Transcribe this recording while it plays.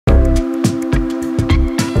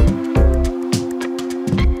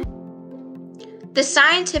The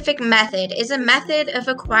scientific method is a method of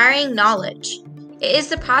acquiring knowledge. It is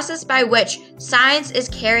the process by which science is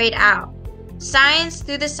carried out. Science,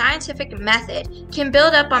 through the scientific method, can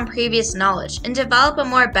build up on previous knowledge and develop a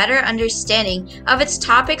more better understanding of its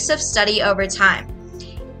topics of study over time.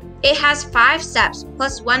 It has 5 steps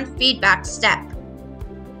plus 1 feedback step.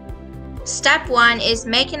 Step 1 is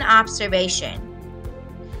make an observation.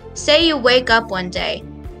 Say you wake up one day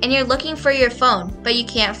and you're looking for your phone, but you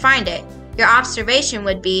can't find it. Your observation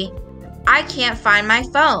would be, I can't find my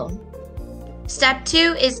phone. Step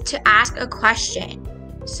 2 is to ask a question.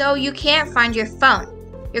 So you can't find your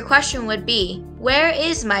phone. Your question would be, where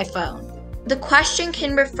is my phone? The question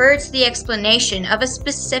can refer to the explanation of a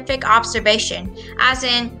specific observation, as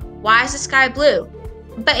in, why is the sky blue?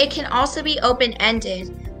 But it can also be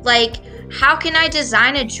open-ended, like, how can I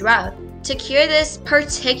design a drug to cure this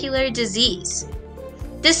particular disease?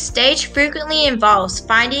 This stage frequently involves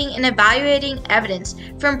finding and evaluating evidence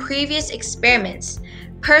from previous experiments,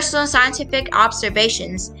 personal scientific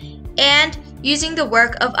observations, and using the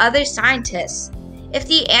work of other scientists. If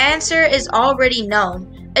the answer is already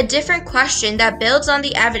known, a different question that builds on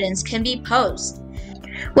the evidence can be posed.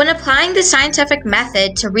 When applying the scientific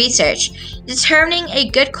method to research, determining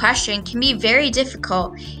a good question can be very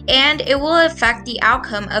difficult, and it will affect the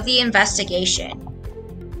outcome of the investigation.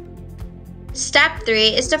 Step 3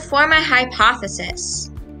 is to form a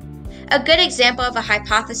hypothesis. A good example of a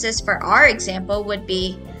hypothesis for our example would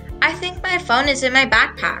be, I think my phone is in my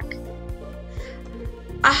backpack.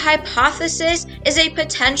 A hypothesis is a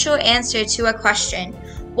potential answer to a question,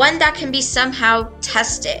 one that can be somehow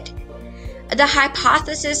tested. The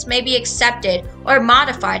hypothesis may be accepted or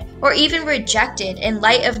modified or even rejected in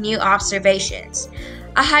light of new observations.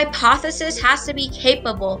 A hypothesis has to be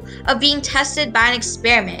capable of being tested by an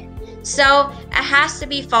experiment, so it has to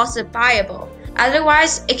be falsifiable.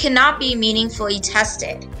 Otherwise, it cannot be meaningfully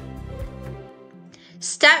tested.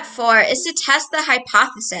 Step 4 is to test the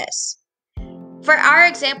hypothesis. For our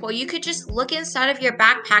example, you could just look inside of your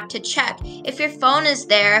backpack to check if your phone is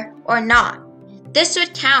there or not. This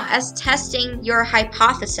would count as testing your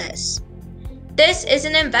hypothesis. This is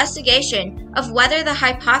an investigation of whether the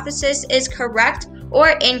hypothesis is correct or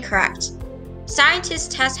incorrect.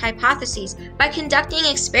 Scientists test hypotheses by conducting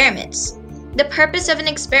experiments. The purpose of an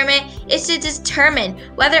experiment is to determine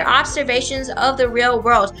whether observations of the real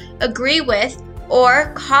world agree with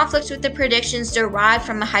or conflict with the predictions derived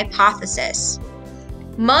from a hypothesis.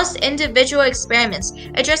 Most individual experiments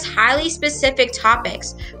address highly specific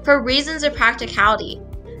topics for reasons of practicality.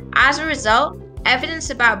 As a result, evidence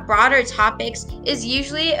about broader topics is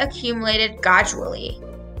usually accumulated gradually.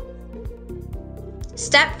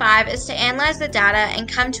 Step 5 is to analyze the data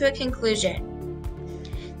and come to a conclusion.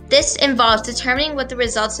 This involves determining what the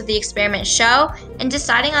results of the experiment show and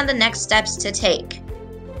deciding on the next steps to take.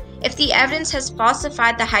 If the evidence has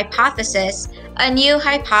falsified the hypothesis, a new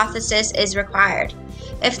hypothesis is required.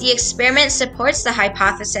 If the experiment supports the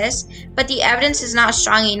hypothesis, but the evidence is not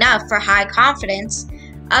strong enough for high confidence,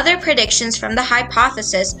 other predictions from the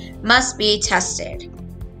hypothesis must be tested.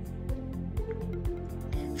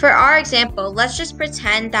 For our example, let's just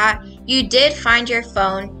pretend that you did find your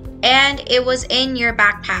phone and it was in your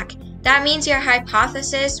backpack. That means your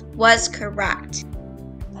hypothesis was correct.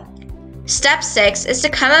 Step 6 is to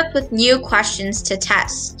come up with new questions to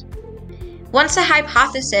test. Once a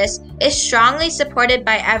hypothesis is strongly supported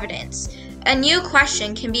by evidence, a new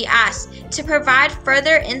question can be asked to provide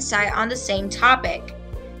further insight on the same topic.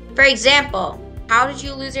 For example, how did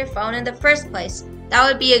you lose your phone in the first place? That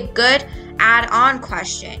would be a good add-on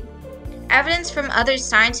question. Evidence from other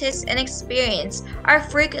scientists and experience are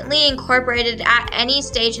frequently incorporated at any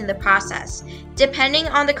stage in the process, depending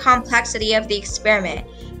on the complexity of the experiment.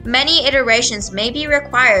 Many iterations may be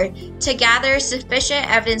required to gather sufficient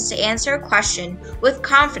evidence to answer a question with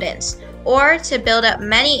confidence, or to build up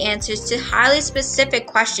many answers to highly specific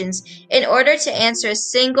questions in order to answer a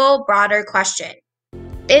single broader question.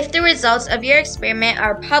 If the results of your experiment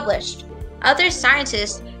are published, other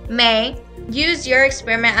scientists may use your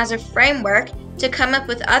experiment as a framework to come up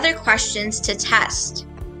with other questions to test.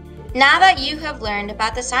 Now that you have learned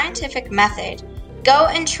about the scientific method, go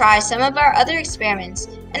and try some of our other experiments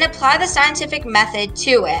and apply the scientific method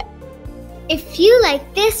to it. If you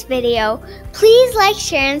like this video, please like,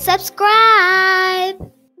 share, and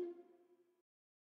subscribe.